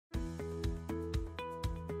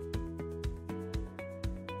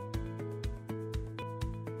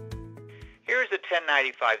Here's a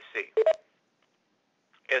 1095-C.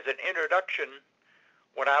 As an introduction,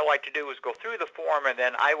 what I like to do is go through the form, and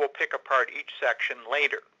then I will pick apart each section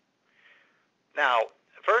later. Now,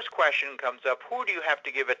 the first question comes up, who do you have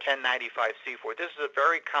to give a 1095-C for? This is a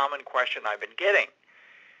very common question I've been getting.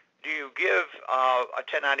 Do you give a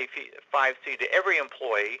 1095-C to every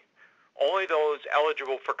employee, only those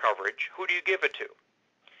eligible for coverage? Who do you give it to?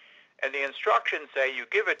 And the instructions say you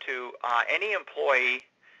give it to any employee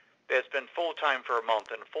that's been full-time for a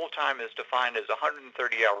month, and full-time is defined as 130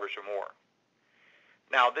 hours or more.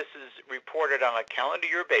 Now, this is reported on a calendar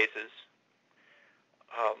year basis,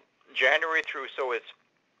 January through, so it's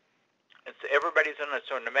everybody's in it,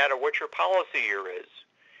 so no matter what your policy year is,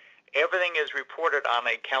 everything is reported on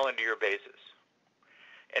a calendar year basis.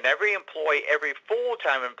 And every employee, every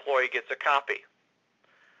full-time employee gets a copy.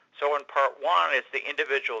 So in part one, it's the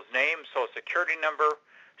individual's name, social security number,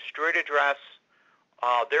 street address,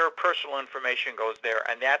 their personal information goes there,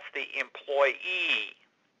 and that's the employee.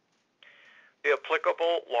 The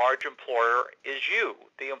applicable large employer is you,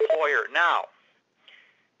 the employer. Now,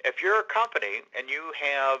 if you're a company and you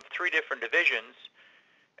have 3 different divisions,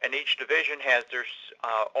 and each division has their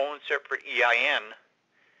own separate EIN,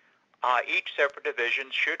 each separate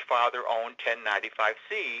division should file their own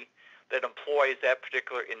 1095-C that employs that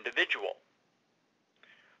particular individual.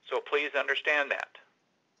 So please understand that.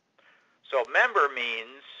 So member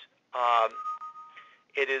means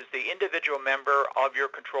it is the individual member of your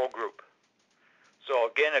control group. So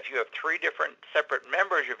again, if you have 3 different separate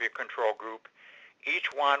members of your control group,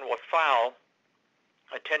 each one will file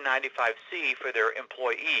a 1095-C for their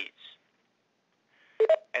employees.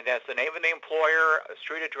 And that's the name of the employer, a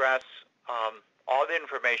street address, all the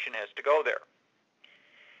information has to go there.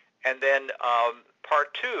 And then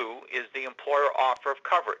part 2 is the employer offer of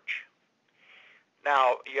coverage.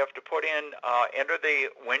 Now, you have to put in, enter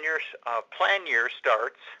when your plan year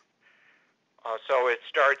starts. So it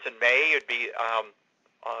starts in May, it'd be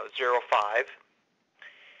 05.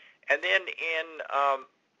 And then in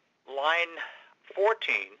line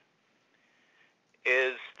 14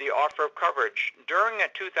 is the offer of coverage. During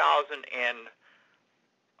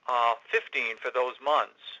 2015, for those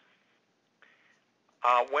months,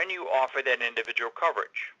 when you offer that individual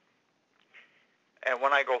coverage. And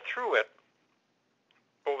when I go through it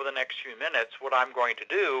over the next few minutes, what I'm going to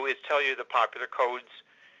do is tell you the popular codes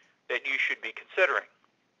that you should be considering.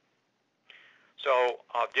 So,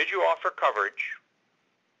 did you offer coverage?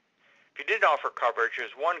 If you did offer coverage,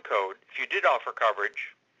 there's one code. If you did offer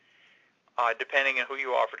coverage, depending on who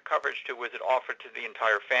you offered coverage to, was it offered to the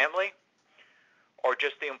entire family or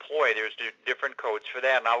just the employee? There's different codes for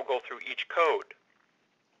that, and I will go through each code.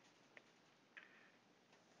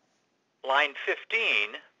 Line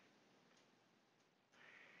 15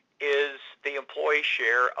 is the employee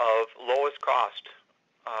share of lowest cost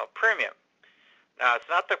premium. Now, it's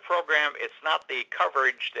not the program, it's not the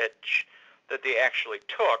coverage that they actually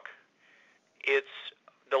took. It's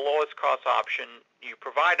the lowest cost option you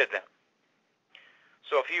provided them.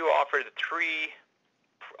 So if you offered 3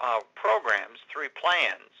 programs, 3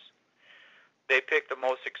 plans, they pick the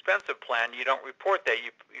most expensive plan, you don't report that.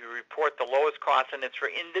 You report the lowest cost, and it's for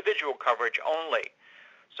individual coverage only.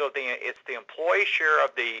 So it's the employee share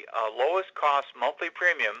of the lowest cost monthly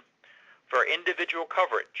premium for individual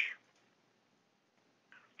coverage.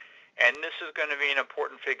 And this is going to be an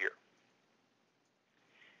important figure.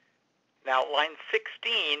 Now, line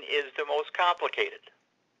 16 is the most complicated.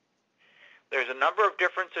 There's a number of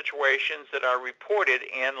different situations that are reported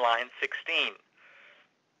in line 16.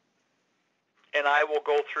 And I will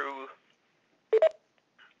go through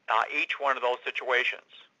each one of those situations.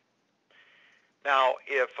 Now,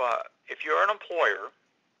 if you're an employer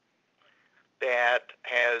that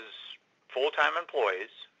has full-time employees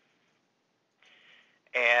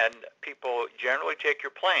and people generally take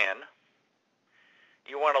your plan,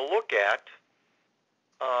 you want to look at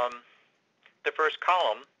the first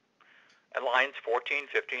column and lines 14,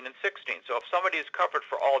 15, and 16. So if somebody is covered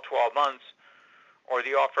for all 12 months or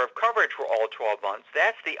the offer of coverage for all 12 months,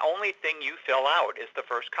 that's the only thing you fill out is the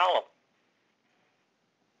first column.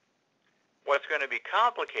 What's going to be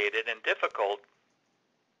complicated and difficult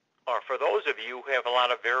are for those of you who have a lot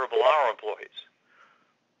of variable hour employees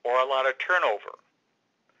or a lot of turnover,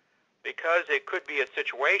 because it could be a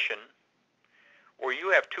situation where you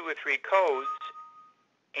have 2 or 3 codes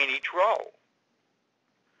in each row.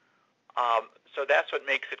 So that's what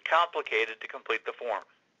makes it complicated to complete the form.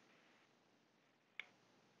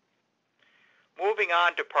 Moving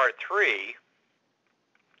on to part 3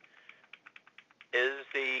 is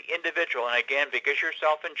the individual. And again, because you're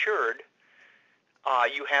self-insured,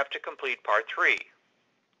 you have to complete part 3.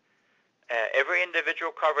 every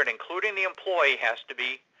individual covered, including the employee, has to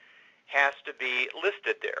be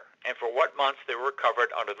listed there, and for what months they were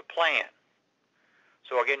covered under the plan.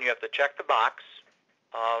 So again, you have to check the box.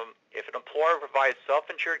 If an employer provides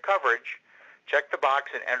self-insured coverage, check the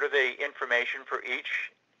box and enter the information for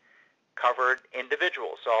each covered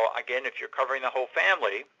individual. So again, if you're covering the whole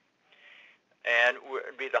family, and it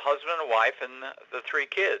would be the husband and wife and the 3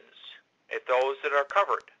 kids, if those that are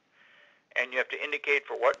covered. And you have to indicate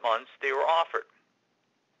for what months they were offered.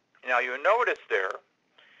 Now you'll notice there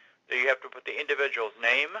that you have to put the individual's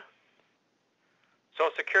name,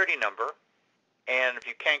 Social Security number, and if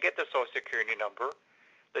you can't get the Social Security number,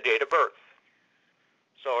 the date of birth.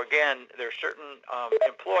 So again, there are certain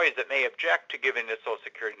employees that may object to giving the Social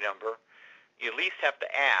Security number. You at least have to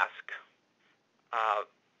ask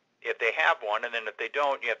if they have one, and then if they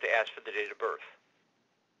don't, you have to ask for the date of birth.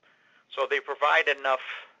 So they provide enough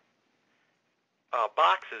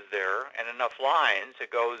boxes there and enough lines.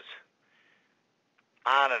 It goes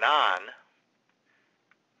on and on.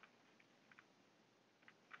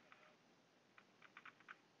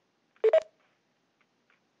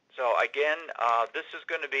 So again, this is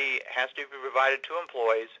going to has to be provided to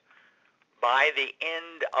employees by the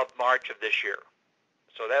end of March of this year.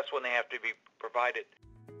 So that's when they have to be provided.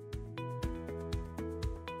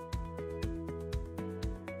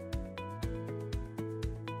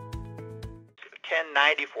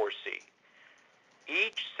 1094C.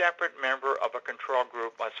 Each separate member of a control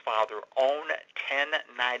group must file their own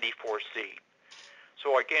 1094C.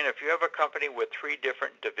 So again, if you have a company with 3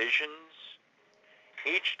 different divisions,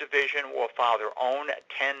 each division will file their own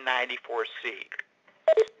 1094C.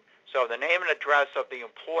 So the name and address of the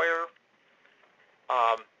employer,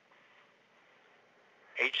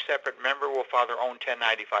 each separate member will file their own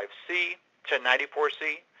 1094C.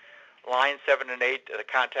 Lines 7 and 8, the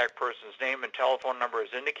contact person's name and telephone number is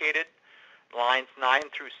indicated. Lines 9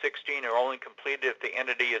 through 16 are only completed if the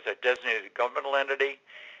entity is a designated governmental entity,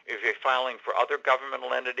 if you're filing for other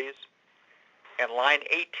governmental entities. And line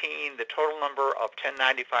 18, the total number of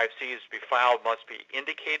 1095Cs to be filed must be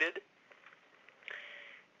indicated.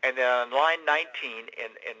 And then on line 19,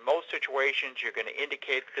 in most situations, you're going to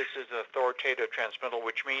indicate this is an authoritative transmittal,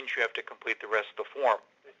 which means you have to complete the rest of the form.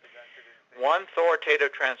 One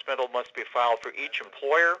authoritative transmittal must be filed for each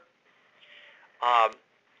employer.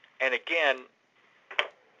 And again,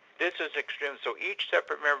 this is extreme. So each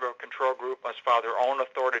separate member of a control group must file their own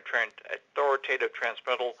authoritative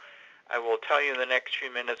transmittal. I will tell you in the next few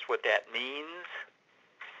minutes what that means.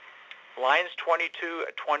 Lines 20 to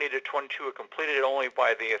 22 are completed only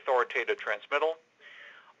by the authoritative transmittal.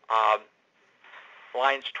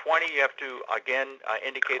 Lines 20, you have to, again,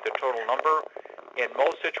 indicate the total number. In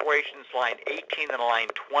most situations, line 18 and line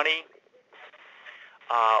 20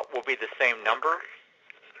 will be the same number.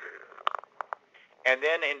 And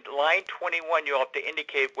then in line 21, you'll have to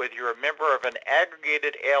indicate whether you're a member of an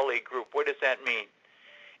aggregated ALE group. What does that mean?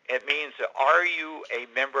 It means, are you a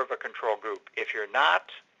member of a control group? If you're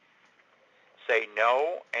not, say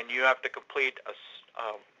no, and you have to complete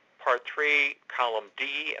Part 3, Column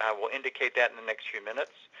D. I will indicate that in the next few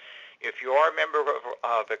minutes. If you are a member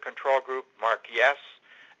of a control group, mark yes,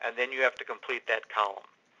 and then you have to complete that column.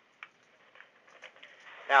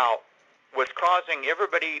 Now, what's causing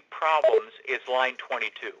everybody problems is line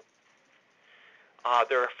 22.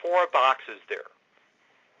 There are 4 boxes there.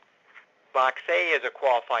 Box A is a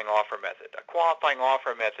qualifying offer method. A qualifying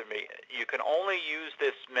offer method, you can only use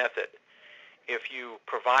this method if you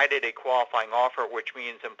provided a qualifying offer, which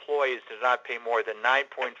means employees did not pay more than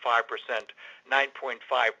 9.5%, 9.5.6%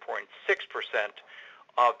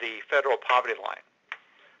 of the federal poverty line.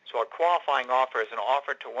 So a qualifying offer is an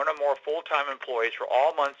offer to one or more full-time employees for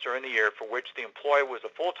all months during the year for which the employee was a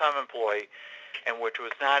full-time employee and which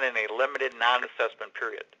was not in a limited non-assessment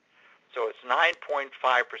period. So it's 9.56%.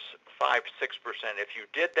 If you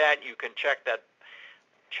did that, you can check that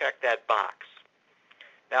box.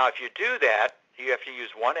 Now, if you do that, you have to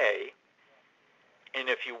use 1A, and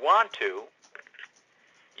if you want to,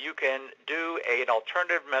 you can do an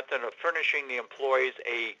alternative method of furnishing the employees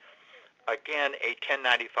again, a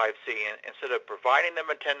 1095C. And instead of providing them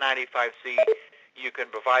a 1095C, you can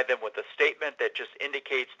provide them with a statement that just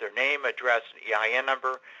indicates their name, address, EIN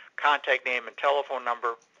number, contact name, and telephone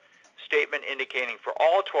number. Statement indicating for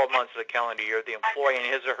all 12 months of the calendar year, the employee and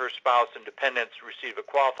his or her spouse and dependents receive a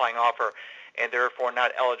qualifying offer and therefore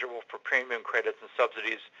not eligible for premium credits and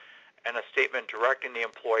subsidies, and a statement directing the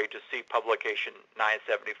employee to see publication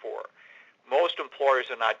 974. Most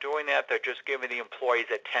employers are not doing that. They're just giving the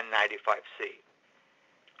employees a 1095C.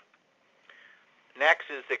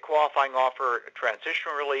 Next is the qualifying offer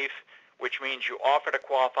transition relief, which means you offered a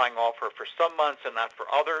qualifying offer for some months and not for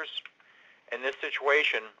others. In this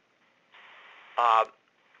situation,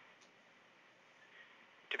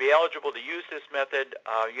 to be eligible to use this method,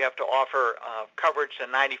 you have to offer coverage to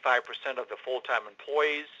 95% of the full-time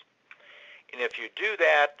employees. And if you do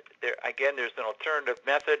that, there's an alternative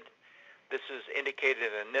method. This is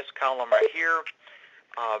indicated in this column right here.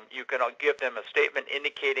 You can give them a statement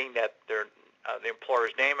indicating that the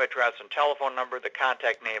employer's name, address, and telephone number, the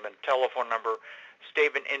contact name and telephone number,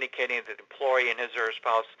 statement indicating that the employee and his or her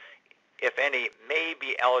spouse, if any, may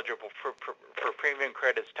be eligible for premium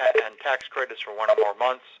credits and tax credits for 1 or more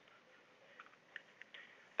months.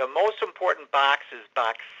 The most important box is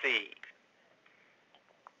box C.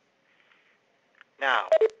 Now,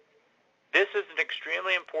 this is an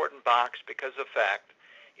extremely important box because of the fact,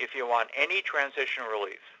 if you want any transition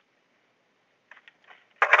relief,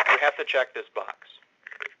 you have to check this box.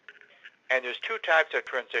 And there's 2 types of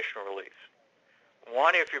transition relief.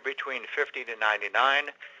 One if you're between 50 to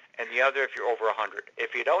 99, and the other if you're over 100.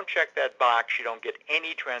 If you don't check that box, you don't get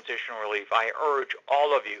any transition relief. I urge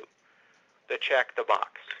all of you to check the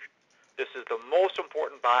box. This is the most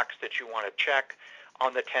important box that you want to check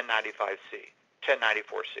on the 1094C.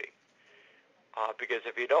 Because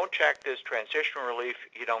if you don't check this transition relief,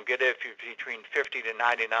 you don't get it if you're between 50 to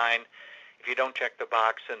 99. If you don't check the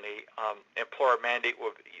box, then the employer mandate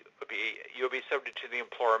you'll be subject to the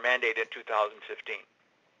employer mandate in 2015.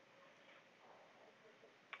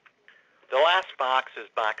 The last box is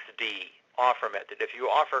box D, offer method. If you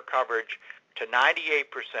offer coverage to 98%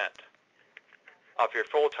 of your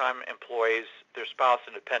full-time employees, their spouse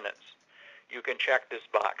and dependents, you can check this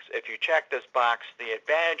box. If you check this box, the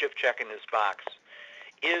advantage of checking this box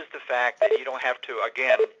is the fact that you don't have to,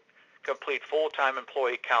 again, complete full-time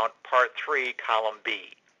employee count, part 3, column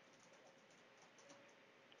B.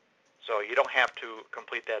 So you don't have to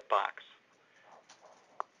complete that box.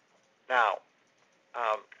 Now,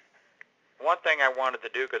 one thing I wanted to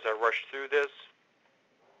do, because I rushed through this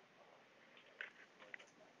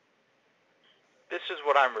is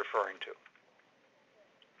what I'm referring to.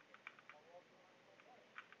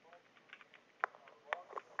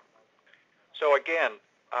 So again,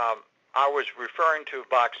 I was referring to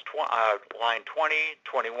line 20,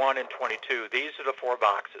 21, and 22. These are the 4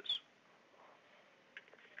 boxes.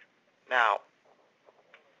 Now,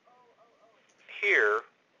 here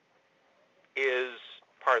is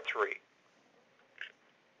part 3.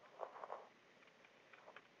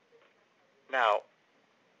 Now,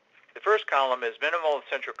 the first column is minimal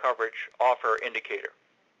essential coverage offer indicator.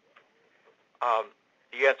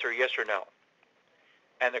 The answer yes or no.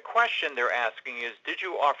 And the question they're asking is, did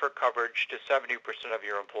you offer coverage to 70% of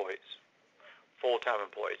your employees, full-time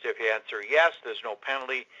employees? If you answer yes, there's no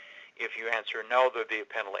penalty. If you answer no, there'll be a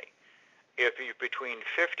penalty. If you're between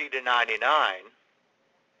 50 to 99,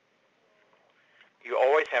 you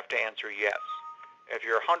always have to answer yes. If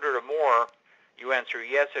you're 100 or more, you answer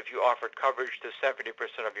yes if you offered coverage to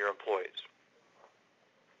 70% of your employees.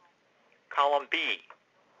 Column B,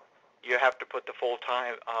 you have to put the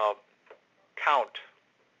full-time count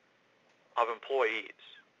of employees.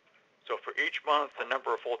 So for each month, the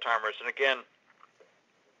number of full-timers. And again,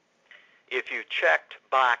 if you checked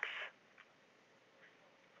box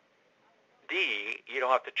D, you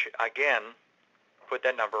don't have to, again, put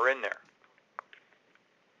that number in there.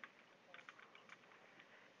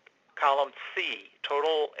 Column C,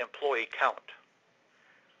 total employee count.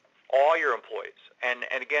 All your employees. And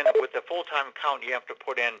again, with the full-time count, you have to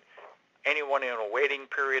put in anyone in a waiting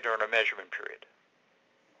period or in a measurement period.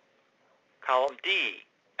 Column D,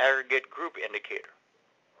 aggregate group indicator.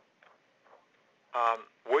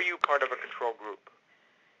 Were you part of a control group?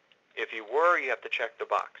 If you were, you have to check the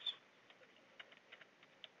box.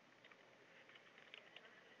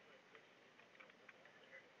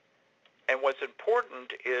 And what's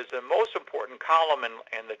important is the most important column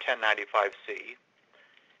in the 1095C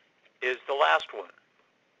is the last one.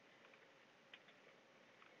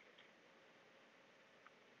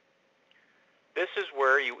 This is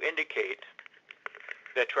where you indicate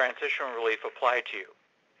that transition relief applied to you.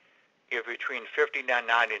 If between 50 and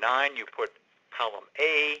 99, you put column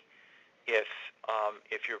A. If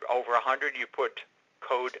you're over 100, you put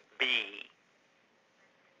code B.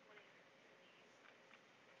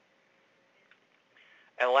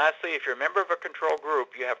 And lastly, if you're a member of a control group,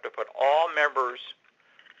 you have to put all members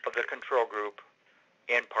of the control group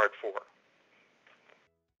in Part 4.